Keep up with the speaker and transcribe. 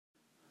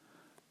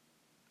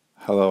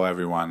Hello,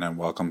 everyone, and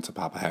welcome to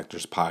Papa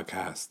Hector's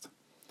podcast.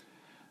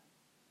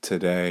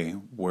 Today,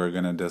 we're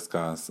going to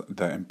discuss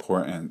the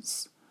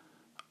importance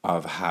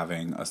of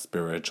having a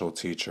spiritual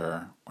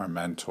teacher or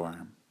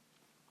mentor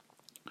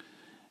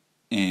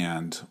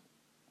and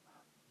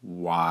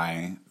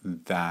why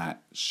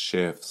that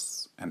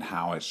shifts and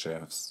how it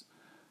shifts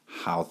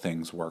how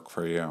things work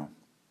for you.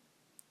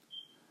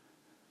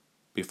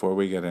 Before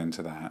we get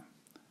into that,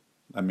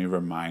 let me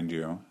remind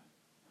you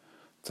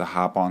to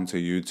hop onto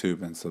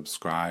YouTube and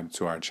subscribe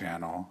to our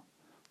channel.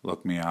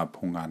 Look me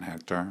up, Hungan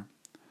Hector.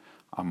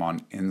 I'm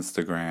on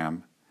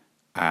Instagram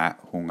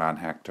at Hungan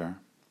Hector.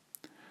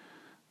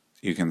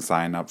 You can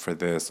sign up for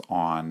this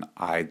on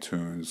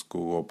iTunes,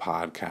 Google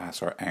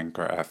Podcasts, or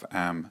Anchor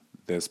FM,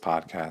 this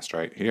podcast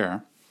right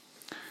here.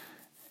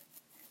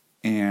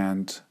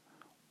 And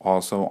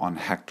also on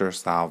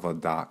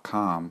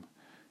HectorSalva.com,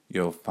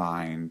 you'll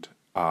find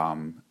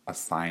a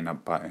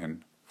sign-up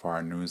button for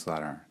our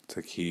newsletter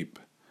to keep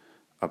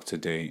up to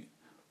date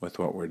with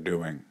what we're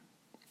doing.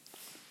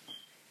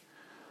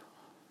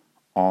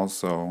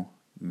 Also,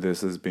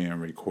 this is being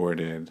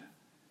recorded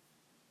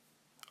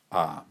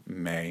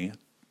May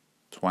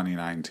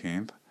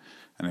 2019,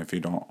 and if you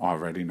don't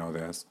already know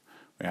this,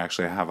 we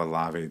actually have a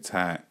Lave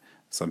Tet.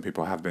 Some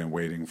people have been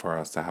waiting for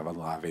us to have a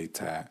Lave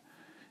Tet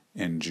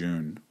in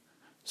June,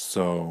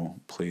 so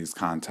please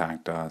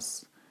contact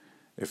us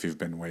if you've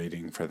been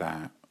waiting for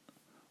that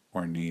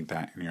or need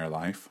that in your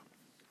life.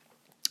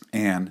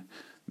 And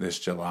this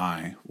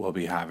July, we'll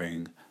be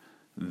having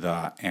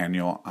the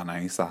annual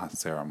Anaisa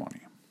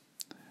ceremony.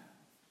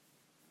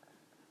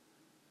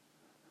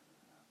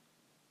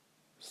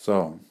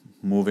 So,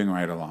 moving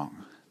right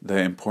along, the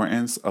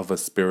importance of a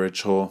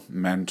spiritual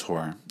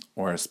mentor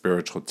or a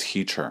spiritual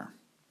teacher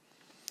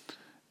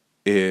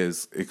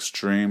is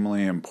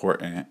extremely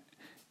important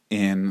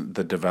in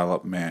the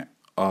development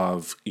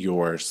of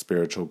your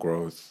spiritual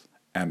growth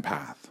and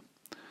path.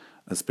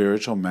 A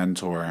spiritual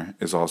mentor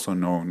is also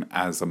known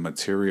as a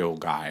material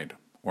guide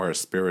or a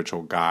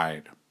spiritual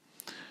guide,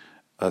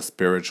 a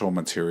spiritual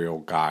material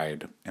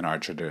guide in our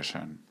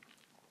tradition.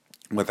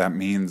 What that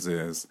means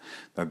is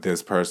that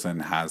this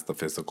person has the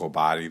physical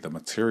body, the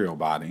material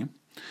body,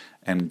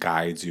 and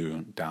guides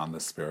you down the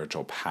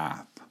spiritual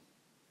path.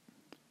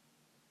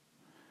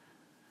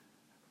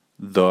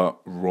 The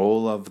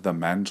role of the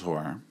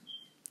mentor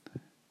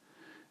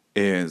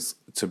is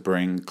to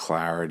bring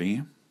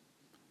clarity,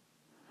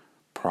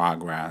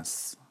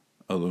 progress,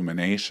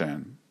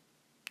 illumination,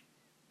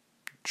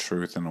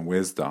 truth, and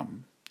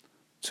wisdom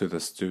to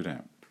the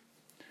student,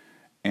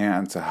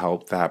 and to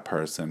help that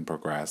person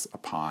progress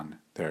upon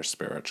their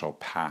spiritual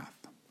path.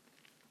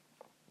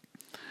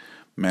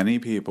 Many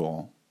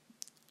people,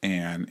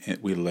 and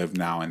we live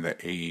now in the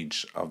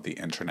age of the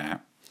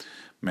internet,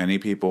 many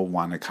people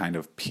want to kind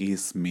of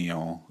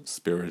piecemeal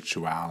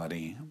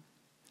spirituality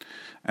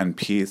and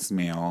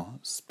piecemeal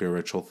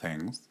spiritual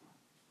things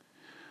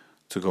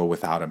to go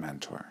without a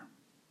mentor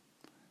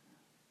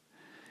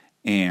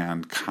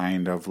and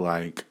kind of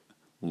like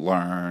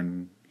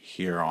learn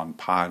here on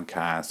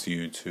podcasts,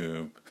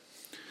 YouTube,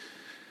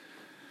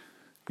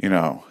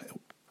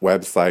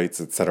 websites,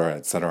 etc.,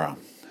 etc.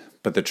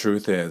 But the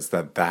truth is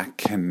that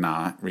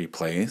cannot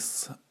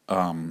replace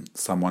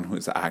someone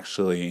who's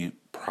actually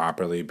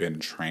properly been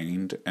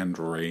trained and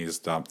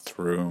raised up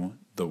through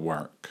the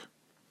work,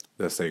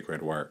 the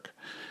sacred work.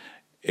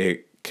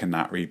 It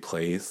cannot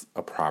replace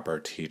a proper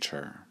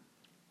teacher,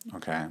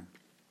 okay?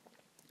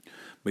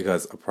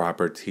 Because a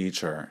proper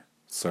teacher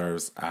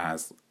serves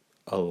as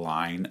a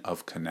line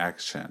of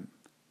connection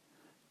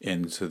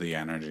into the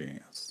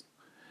energies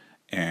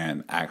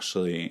and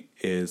actually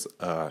is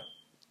a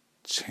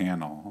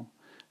channel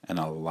and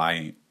a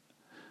light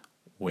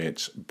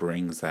which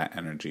brings that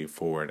energy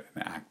forward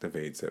and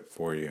activates it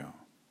for you.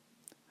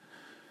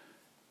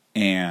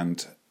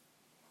 And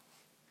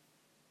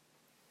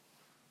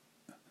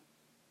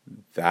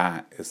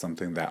that is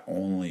something that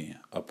only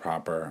a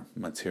proper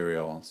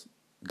materials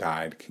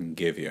guide can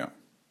give you.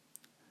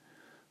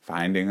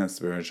 Finding a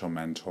spiritual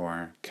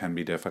mentor can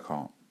be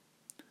difficult,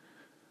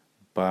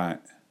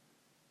 but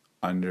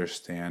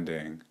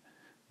understanding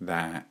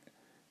that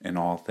in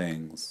all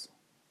things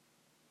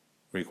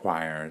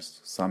requires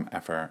some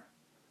effort,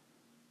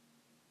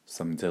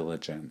 some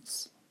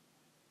diligence,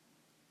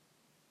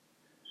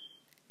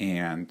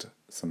 and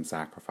some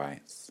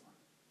sacrifice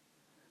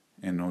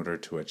in order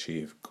to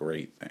achieve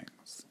great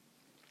things.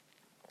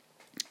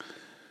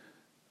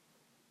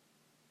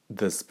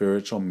 The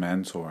spiritual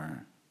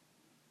mentor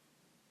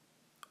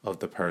of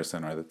the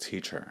person or the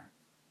teacher,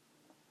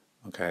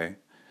 okay,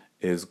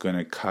 is going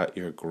to cut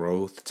your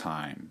growth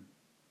time,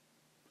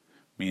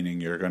 meaning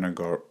you're going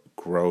to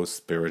grow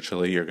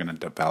spiritually, you're going to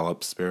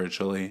develop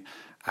spiritually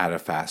at a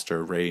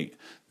faster rate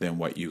than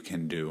what you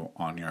can do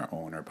on your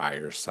own or by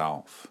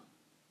yourself.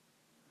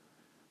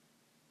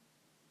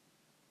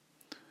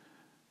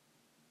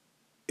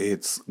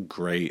 It's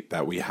great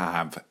that we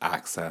have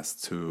access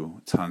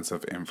to tons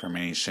of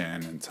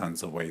information and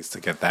tons of ways to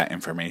get that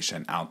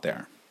information out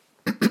there.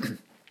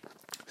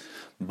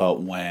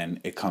 But when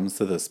it comes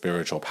to the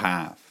spiritual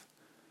path,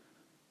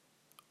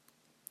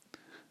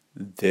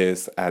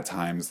 This at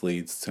times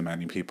leads to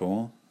many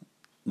people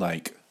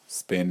like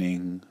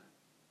spinning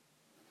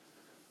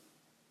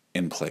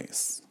in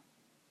place.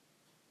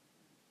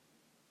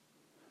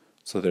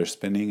 So they're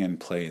spinning in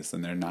place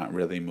and they're not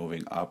really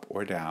moving up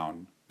or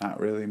down, not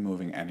really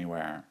moving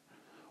anywhere.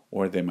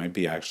 Or they might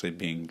be actually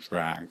being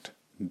dragged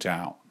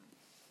down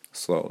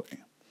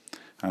slowly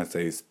as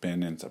they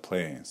spin into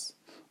place,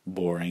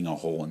 boring a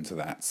hole into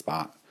that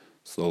spot,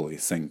 slowly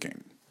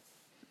sinking.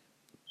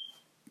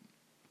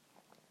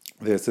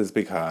 This is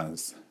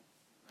because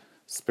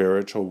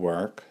spiritual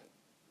work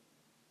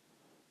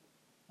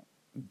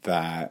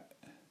that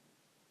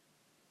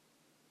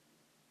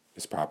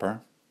is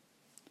proper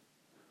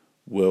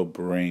will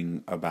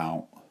bring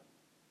about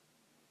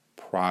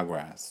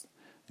progress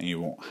and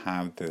you won't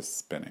have this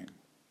spinning.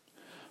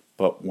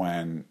 But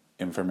when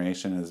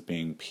information is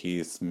being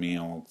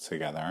piecemealed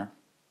together,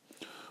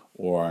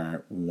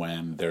 or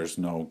when there's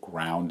no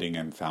grounding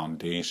and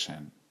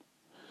foundation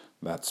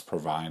that's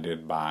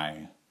provided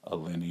by a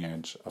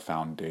lineage, a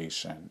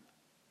foundation,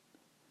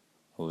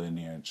 a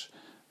lineage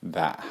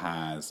that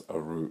has a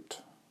root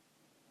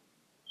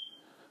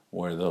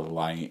where the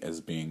light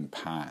is being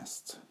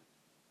passed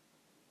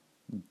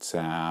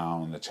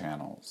down the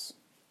channels.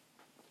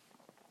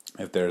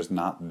 If there's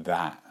not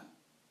that,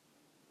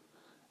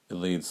 it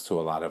leads to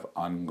a lot of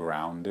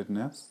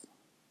ungroundedness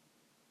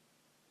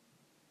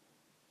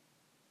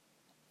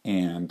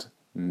and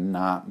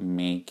not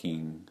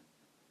making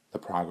the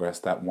progress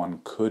that one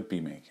could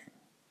be making.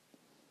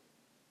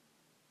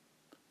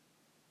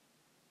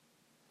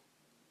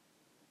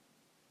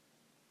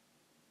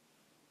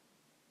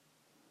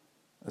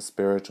 A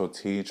spiritual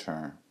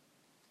teacher,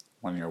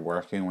 when you're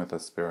working with a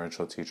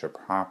spiritual teacher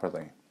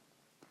properly,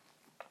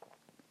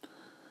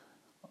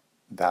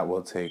 that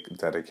will take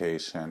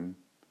dedication,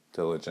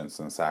 diligence,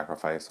 and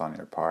sacrifice on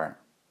your part.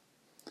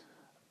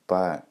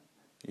 But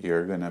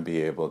you're going to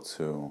be able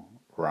to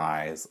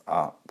rise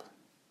up.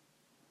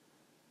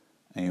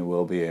 And you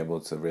will be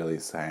able to really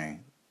say,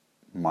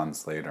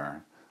 months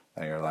later,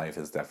 that your life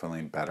is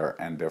definitely better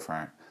and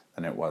different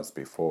than it was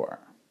before.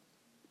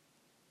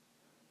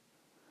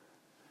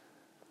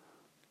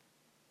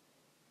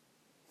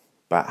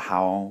 But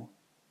how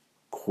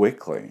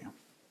quickly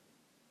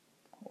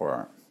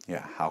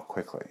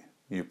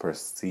you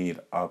proceed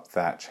up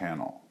that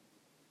channel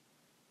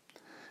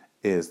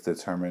is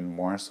determined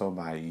more so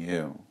by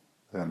you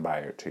than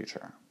by your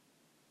teacher.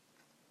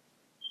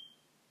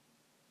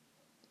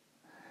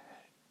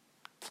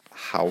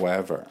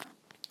 However,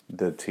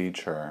 the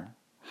teacher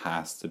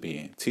has to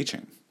be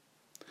teaching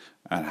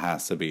and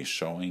has to be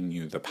showing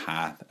you the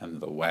path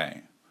and the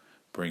way,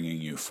 bringing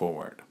you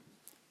forward.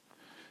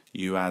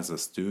 You as a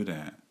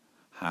student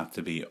have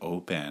to be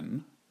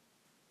open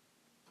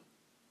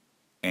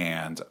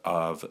and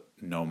of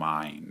no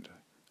mind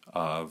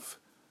of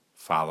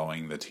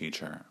following the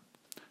teacher.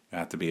 You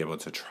have to be able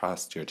to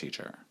trust your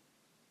teacher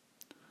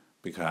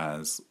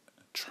because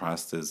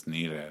trust is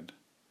needed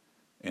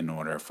in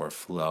order for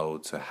flow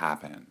to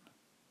happen.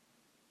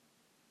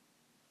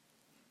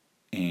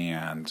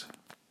 And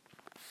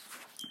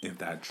if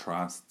that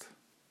trust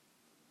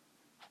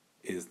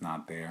is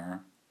not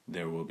there,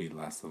 there will be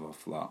less of a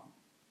flow.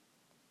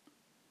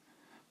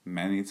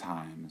 Many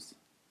times,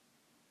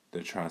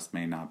 the trust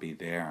may not be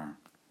there,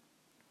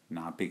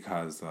 not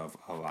because of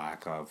a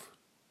lack of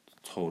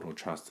total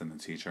trust in the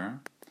teacher,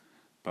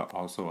 but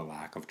also a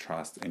lack of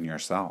trust in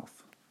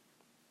yourself.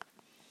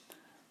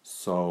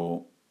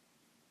 So,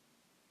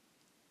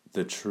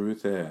 the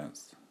truth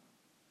is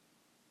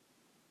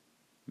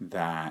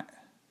that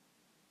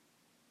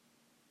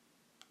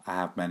I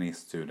have many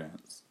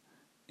students,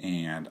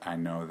 and I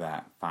know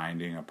that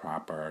finding a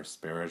proper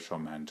spiritual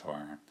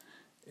mentor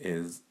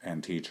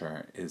and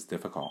teacher is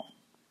difficult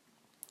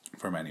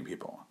for many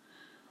people.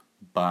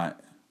 But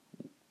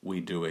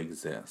we do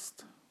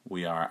exist.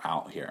 We are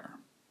out here.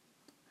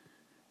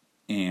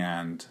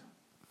 And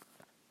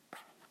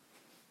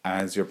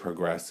as you're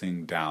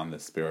progressing down the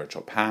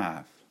spiritual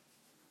path,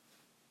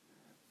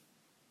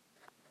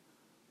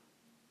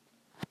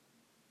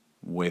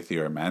 with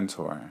your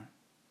mentor,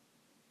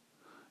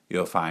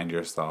 you'll find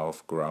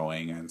yourself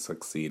growing and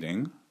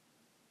succeeding.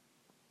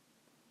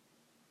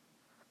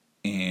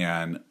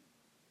 And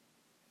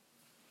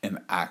an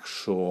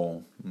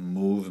actual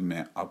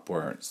movement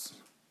upwards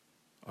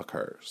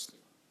occurs.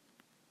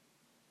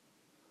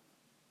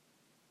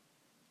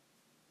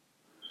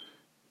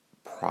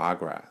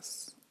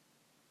 Progress,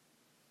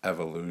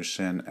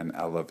 evolution, and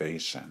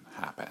elevation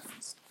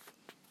happens.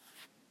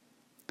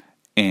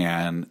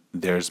 And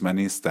there's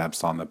many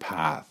steps on the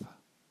path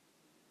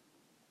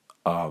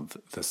of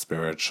the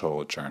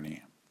spiritual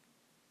journey.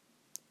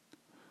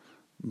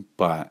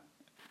 But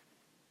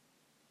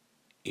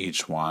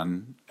each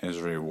one is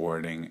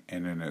rewarding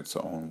in its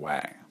own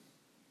way.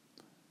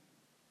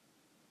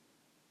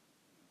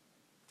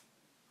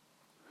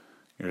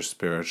 Your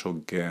spiritual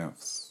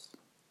gifts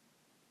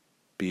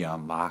be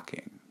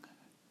unlocking,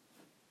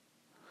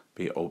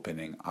 be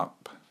opening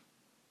up.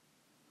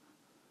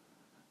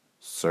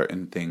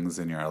 Certain things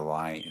in your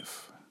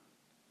life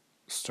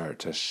start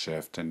to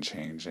shift and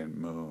change and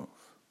move.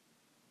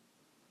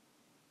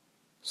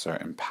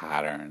 Certain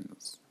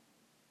patterns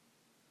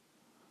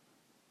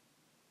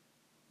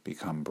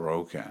become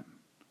broken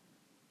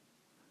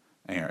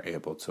and you're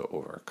able to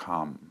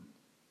overcome.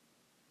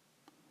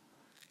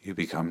 You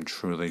become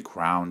truly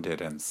grounded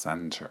and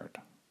centered.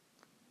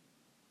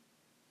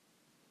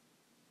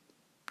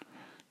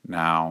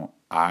 Now,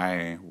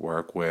 I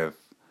work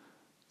with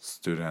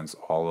students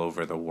all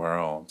over the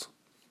world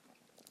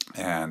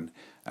and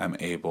am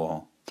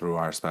able, through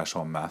our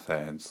special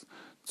methods,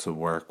 to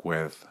work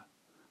with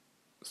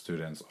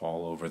students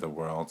all over the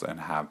world and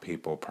have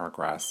people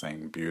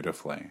progressing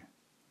beautifully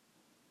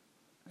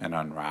and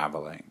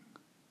unraveling.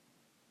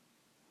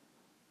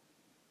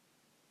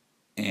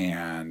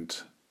 And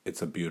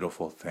it's a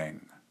beautiful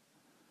thing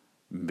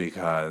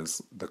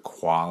because the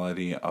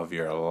quality of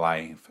your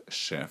life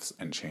shifts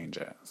and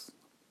changes.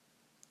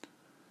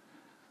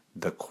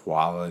 The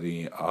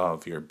quality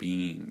of your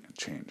being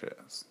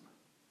changes.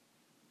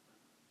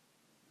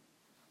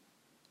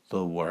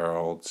 The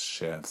world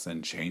shifts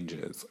and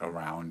changes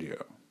around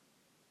you.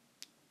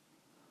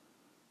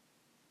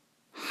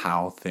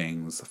 How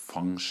things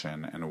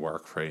function and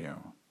work for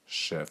you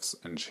shifts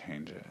and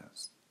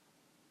changes.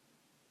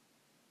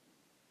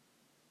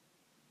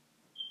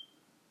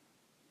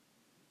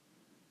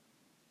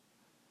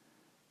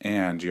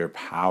 And your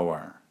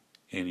power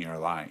in your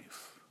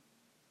life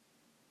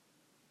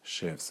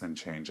shifts and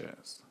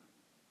changes.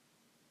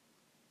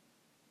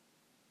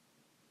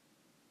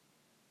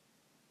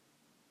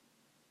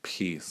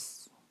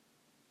 Peace,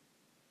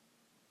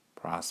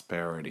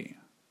 prosperity,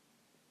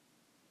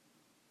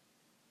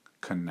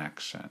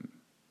 connection,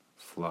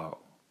 flow.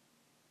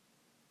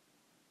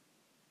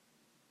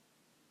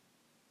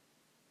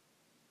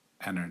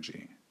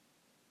 Energy,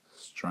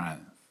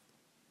 strength,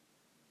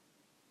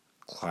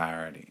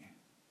 clarity,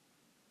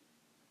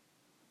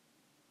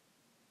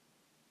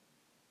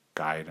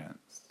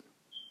 guidance,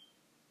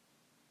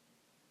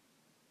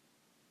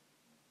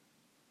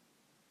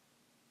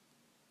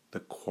 the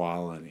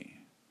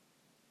quality,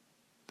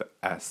 the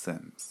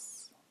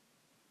essence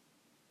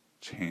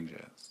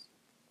changes.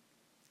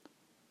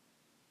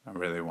 I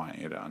really want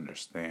you to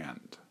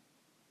understand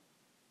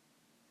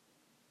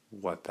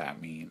what that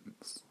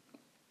means.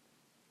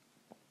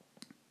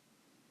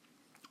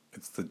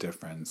 It's the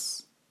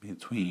difference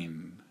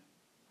between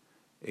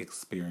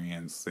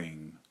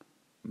experiencing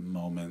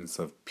moments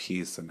of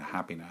peace and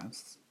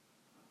happiness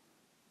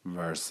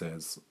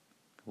versus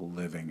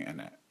living in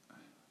it,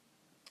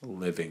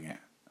 living it.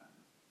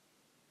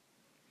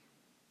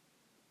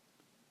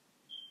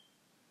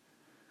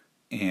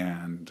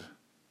 And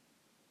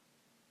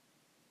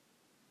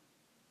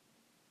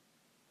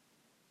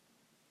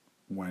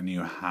when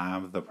you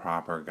have the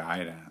proper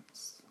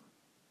guidance,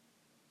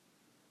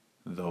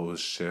 those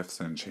shifts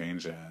and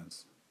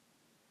changes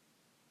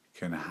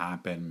can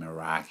happen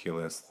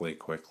miraculously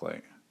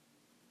quickly.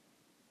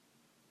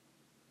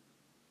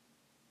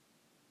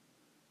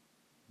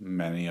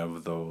 Many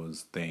of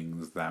those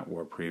things that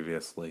were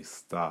previously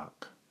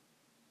stuck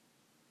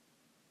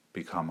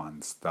become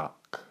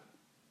unstuck.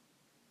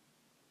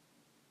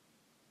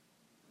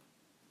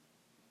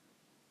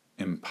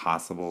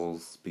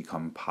 Impossibles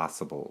become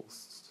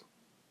possibles.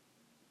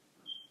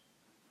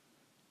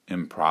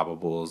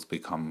 Improbables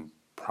become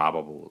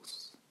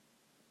probables.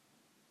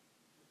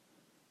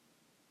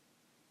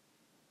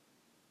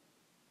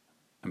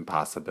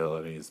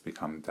 Impossibilities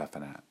become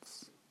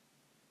definites.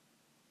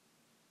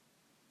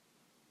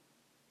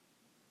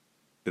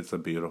 It's a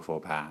beautiful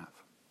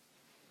path.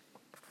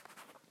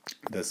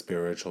 The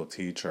spiritual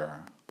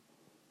teacher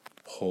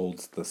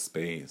holds the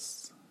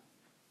space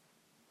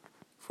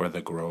for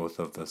the growth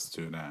of the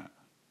student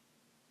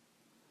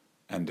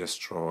and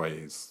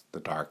destroys the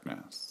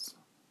darkness.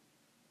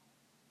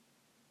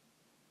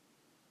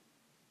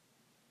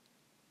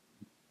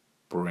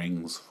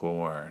 Brings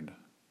forward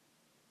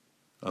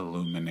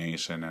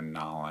illumination and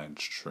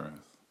knowledge,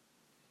 truth.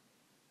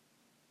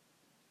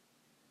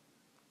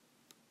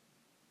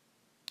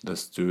 The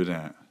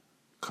student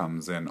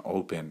comes in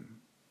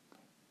open,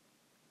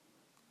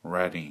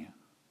 ready,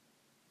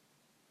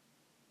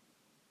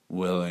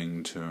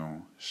 willing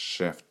to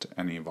shift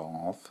and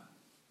evolve,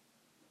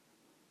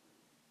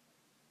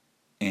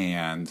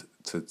 and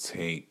to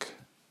take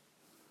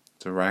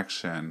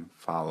direction,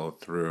 follow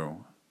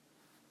through,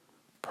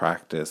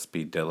 practice,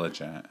 be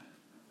diligent,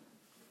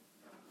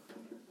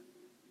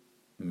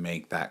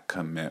 make that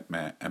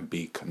commitment, and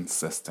be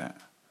consistent.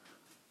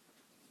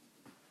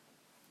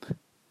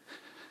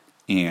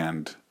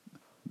 And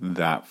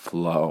that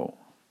flow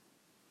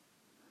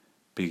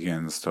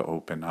begins to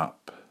open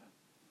up.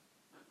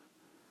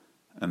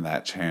 And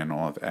that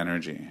channel of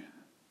energy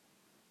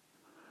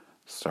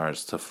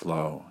starts to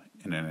flow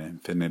in an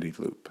infinity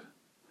loop,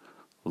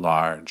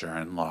 larger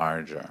and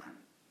larger,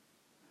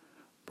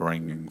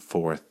 bringing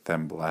forth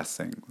them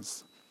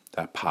blessings,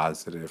 that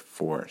positive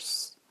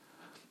force,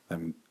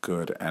 them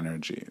good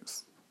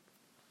energies,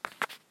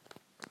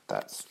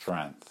 that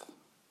strength.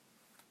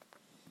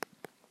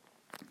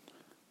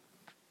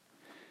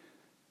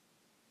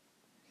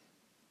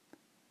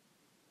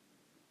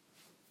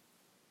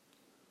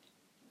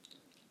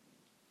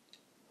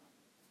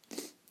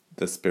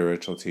 the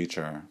spiritual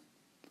teacher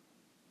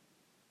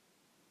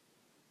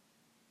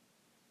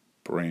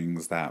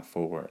brings that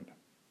forward.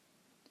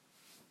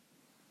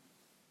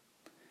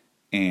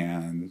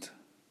 And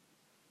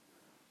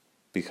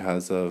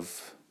because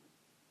of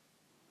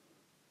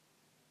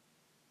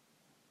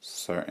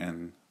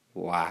certain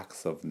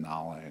lacks of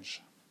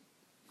knowledge,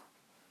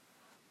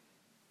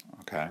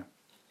 okay,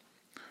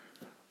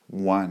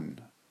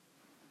 one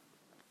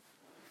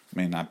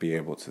may not be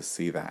able to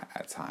see that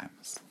at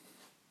times.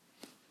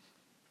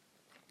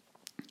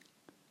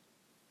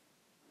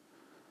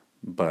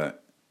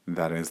 But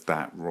that is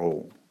that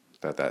role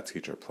that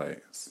teacher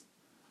plays.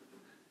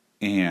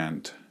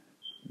 And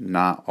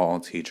not all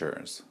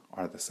teachers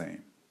are the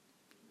same.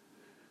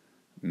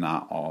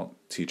 Not all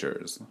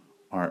teachers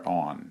are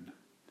on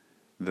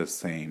the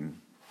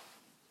same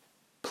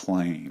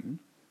plane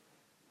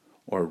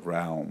or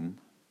realm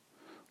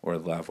or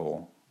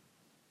level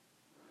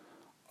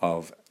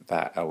of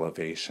that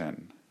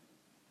elevation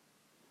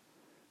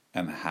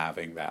and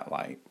having that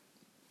light.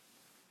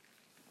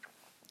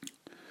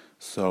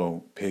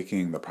 So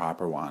picking the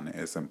proper one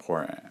is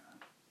important,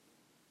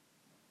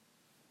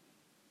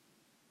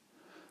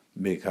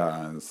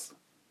 because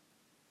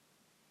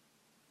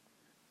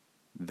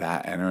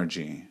that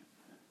energy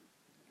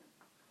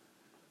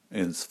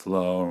is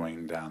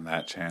flowing down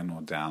that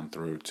channel down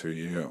through to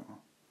you.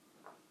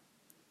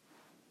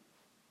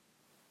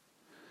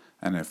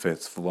 And if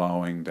it's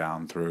flowing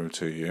down through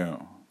to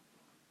you,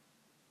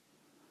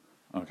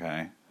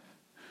 okay,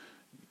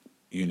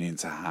 you need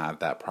to have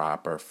that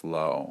proper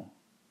flow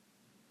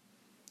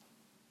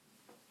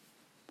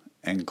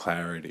and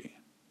clarity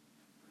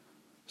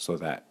so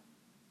that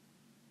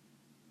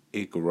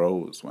it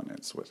grows when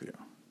it's with you.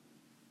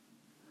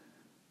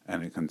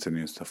 And it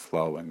continues to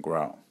flow and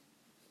grow.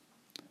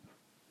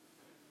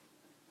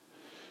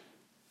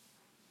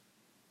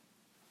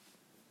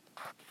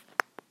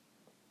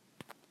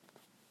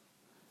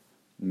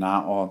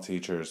 Not all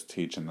teachers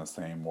teach in the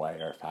same way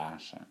or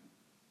fashion.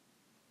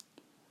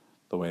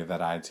 The way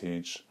that I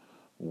teach,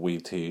 we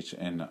teach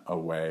in a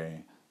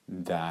way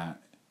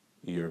that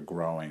you're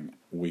growing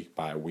week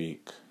by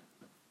week.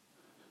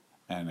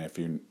 And if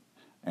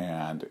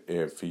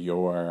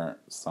you're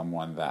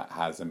someone that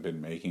hasn't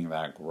been making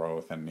that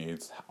growth and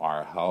needs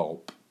our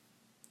help,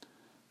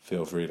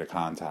 feel free to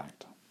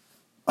contact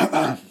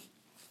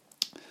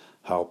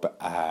help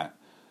at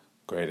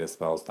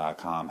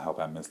greatestspells.com, help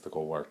at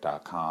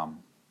mysticalwork.com.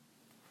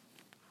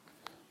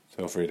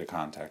 Feel free to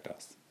contact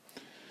us.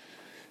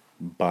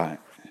 But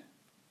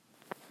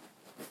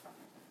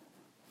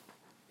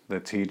the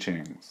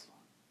teachings,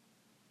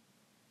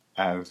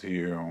 as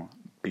you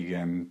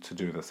begin to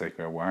do the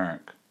sacred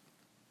work,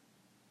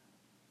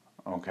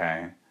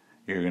 okay,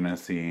 you're going to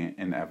see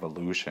an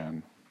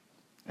evolution,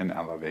 an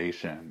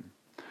elevation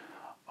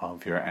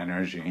of your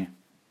energy,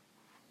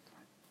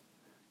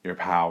 your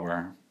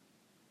power,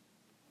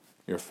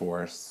 your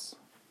force,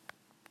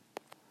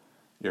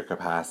 your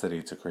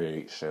capacity to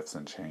create shifts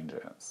and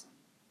changes,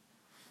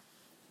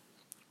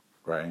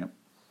 right?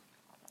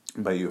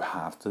 But you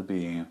have to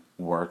be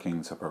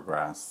working to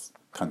progress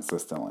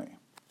consistently,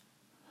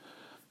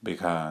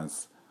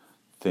 because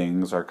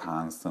things are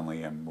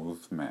constantly in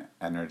movement.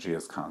 Energy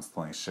is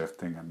constantly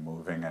shifting and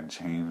moving and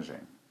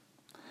changing.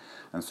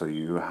 And so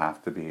you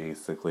have to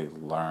basically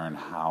learn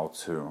how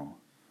to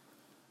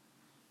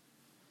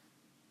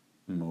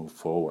move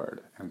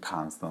forward and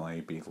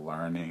constantly be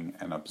learning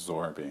and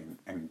absorbing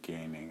and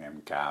gaining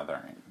and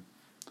gathering.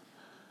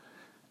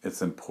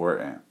 It's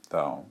important,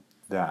 though,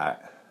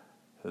 that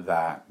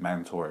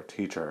mentor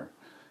teacher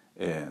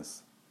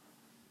is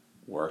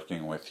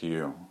working with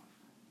you,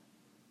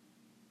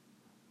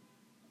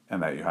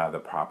 and that you have the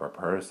proper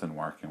person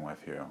working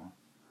with you,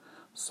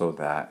 so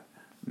that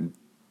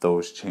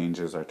those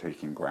changes are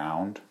taking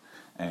ground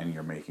and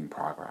you're making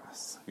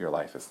progress. Your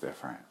life is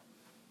different,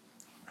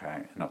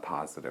 okay, in a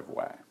positive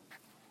way.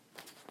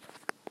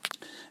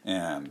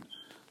 And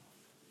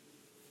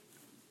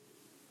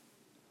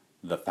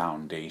the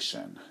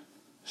foundation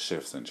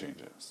shifts and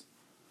changes.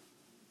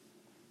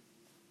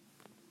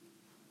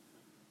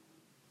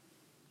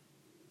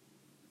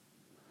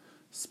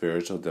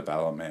 Spiritual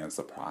development is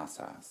a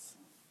process,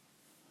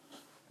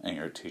 and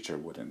your teacher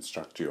would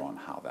instruct you on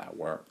how that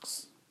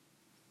works.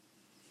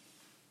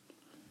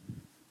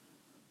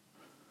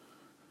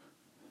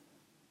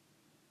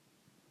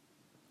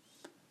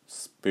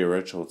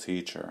 Spiritual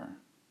teacher,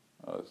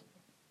 a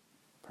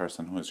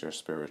person who is your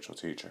spiritual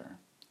teacher,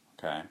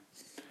 okay,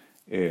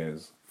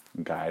 is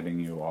guiding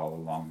you all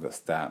along the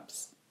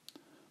steps,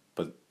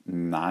 but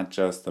not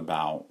just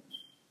about,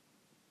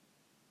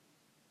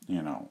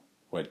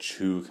 what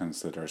you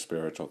consider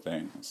spiritual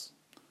things.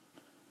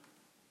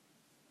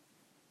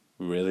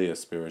 Really, a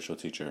spiritual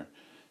teacher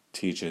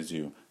teaches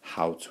you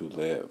how to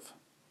live.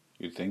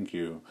 You think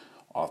you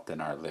often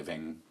are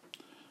living,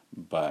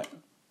 but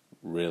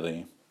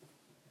really,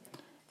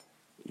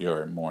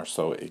 you're more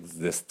so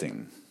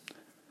existing.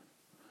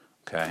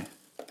 Okay?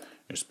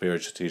 Your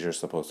spiritual teacher is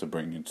supposed to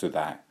bring you to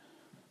that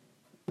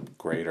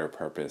greater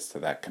purpose, to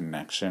that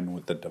connection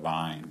with the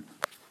divine,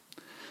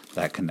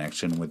 that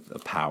connection with the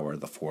power,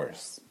 the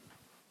force,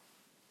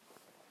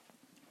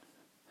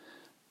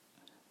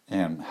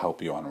 and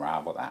help you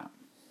unravel that.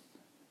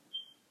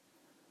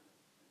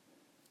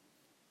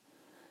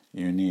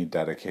 You need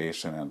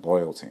dedication and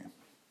loyalty.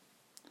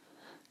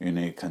 You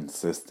need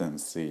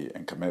consistency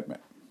and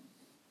commitment.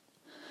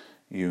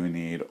 You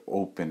need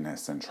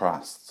openness and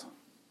trust.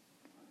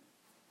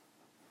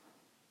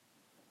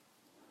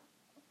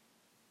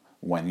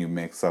 When you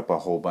mix up a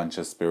whole bunch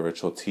of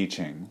spiritual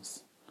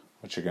teachings,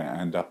 what you're going to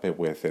end up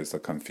with is a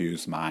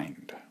confused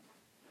mind,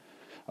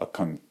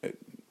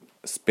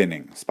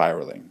 spinning,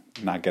 spiraling,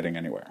 not getting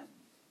anywhere,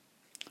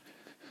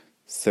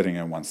 sitting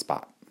in one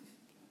spot.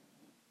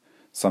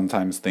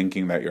 Sometimes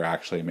thinking that you're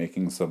actually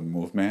making some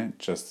movement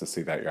just to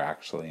see that you're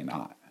actually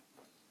not.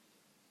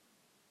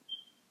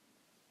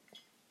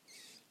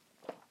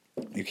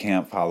 You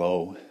can't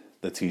follow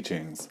the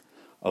teachings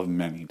of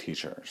many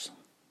teachers.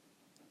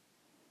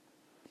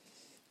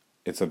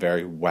 It's a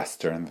very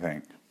Western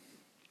thing.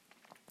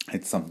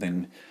 It's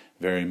something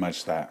very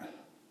much that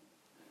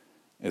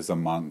is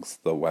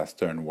amongst the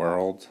Western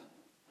world,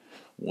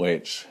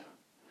 which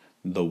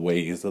the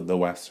ways of the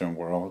Western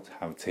world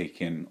have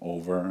taken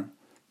over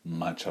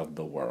much of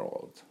the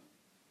world.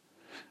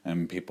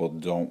 And people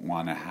don't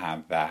want to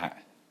have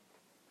that.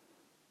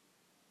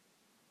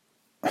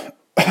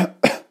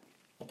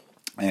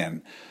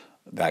 And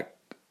that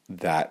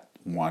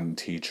one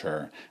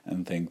teacher,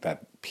 and think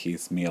that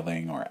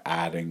piecemealing or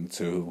adding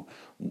to,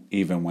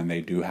 even when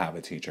they do have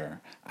a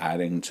teacher,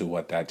 adding to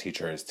what that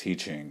teacher is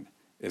teaching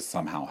is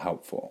somehow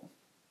helpful.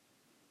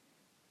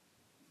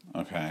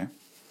 Okay?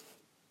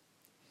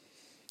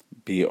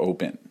 Be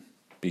open,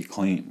 be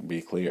clean,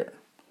 be clear,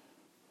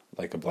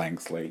 like a blank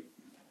slate.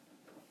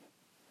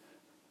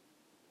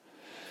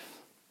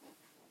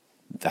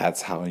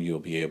 That's how you'll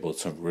be able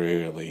to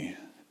really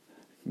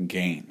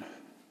gain.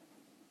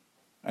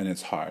 And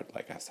it's hard,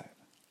 like I said.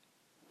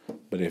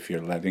 But if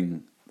you're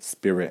letting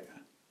Spirit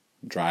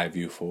drive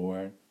you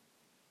forward,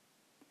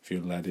 if you're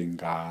letting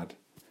God,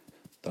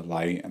 the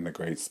light and the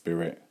Great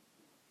Spirit,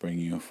 bring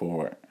you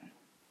forward,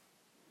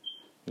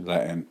 you're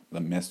letting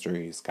the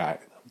mysteries guide,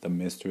 the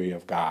mystery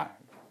of God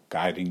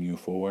guiding you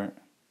forward,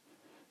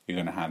 you're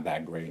going to have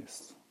that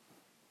grace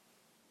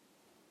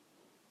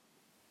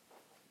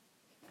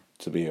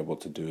to be able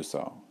to do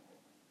so.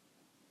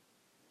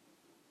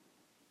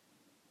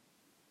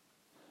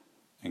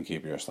 And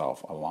keep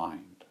yourself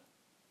aligned.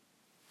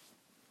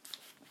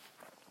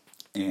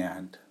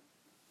 And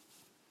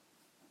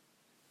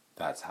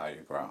that's how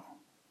you grow.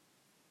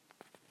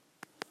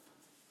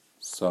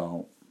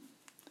 So,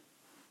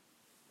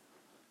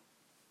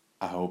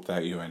 I hope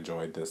that you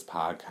enjoyed this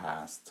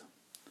podcast.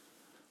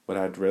 What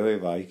I'd really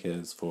like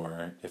is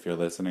for, if you're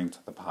listening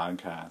to the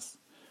podcast,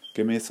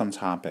 give me some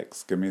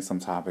topics. Give me some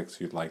topics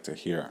you'd like to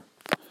hear.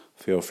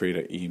 Feel free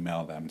to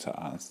email them to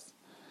us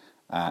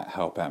at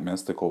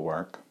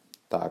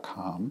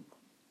help@mysticalwork.com.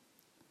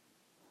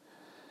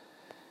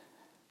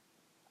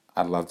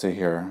 I'd love to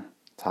hear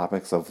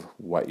topics of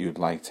what you'd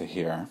like to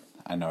hear.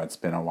 I know it's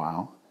been a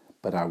while,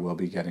 but I will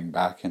be getting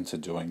back into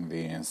doing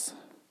these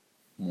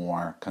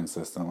more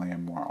consistently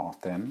and more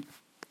often.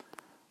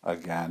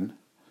 Again,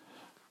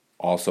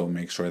 also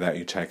make sure that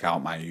you check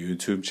out my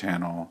YouTube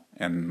channel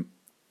and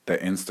the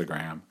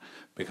Instagram,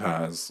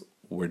 because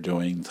we're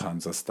doing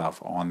tons of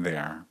stuff on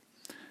there,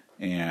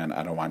 and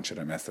I don't want you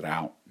to miss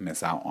out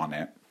on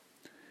it.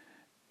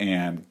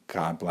 And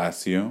God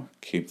bless you,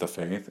 keep the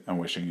faith, and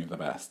wishing you the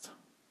best.